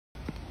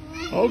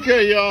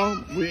Okay,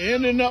 y'all. We're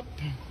ending up.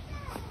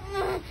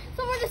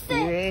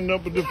 We're ending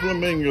up with the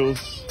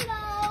flamingos.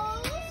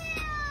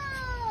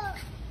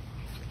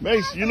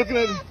 Mace, you looking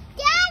at it?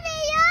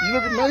 Daddy, You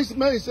look at Mace.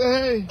 Mace, say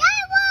hey. Daddy,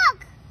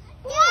 look.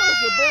 Oh,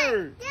 that's a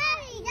bird.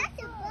 Daddy,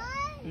 that's a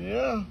bird.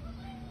 Yeah.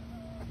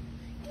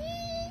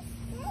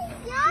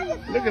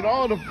 Daddy, Look at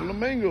all the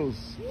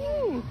flamingos.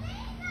 Woo.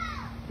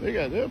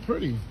 They're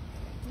pretty.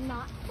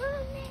 not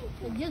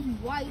flamingos, just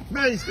white.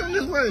 Mace, come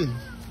this way.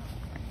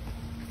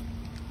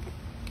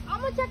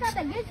 I'm gonna check out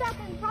the good stuff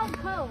in Frog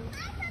Cove.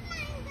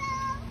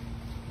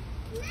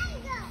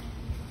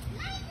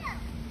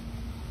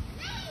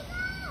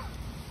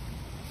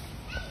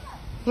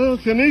 Oh,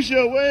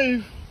 Kanesha,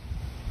 wave.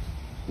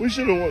 You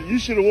should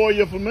have wore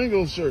your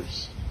flamingo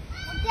shirts.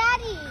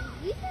 Daddy,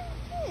 you should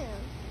too.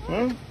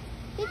 Huh?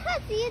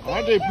 Because you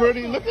Aren't they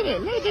pretty? Look at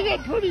it. Look, they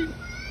got pretty.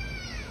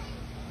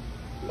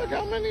 Look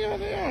how many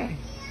there are.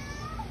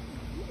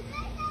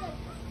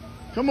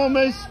 Come on,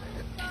 Mace.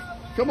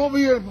 Come over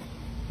here.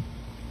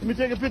 Let me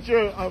take a picture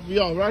of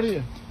y'all right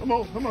here. Come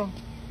on, come on.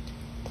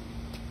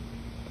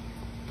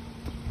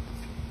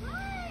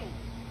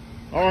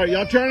 All right,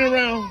 y'all turn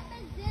around.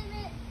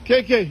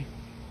 KK,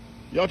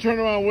 y'all turn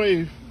around,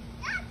 wave.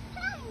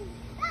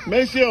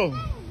 Maceo,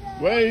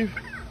 wave.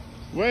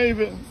 Wave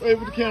it. Wave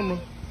with the camera.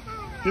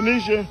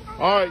 Kanesha,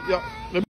 all right, y'all.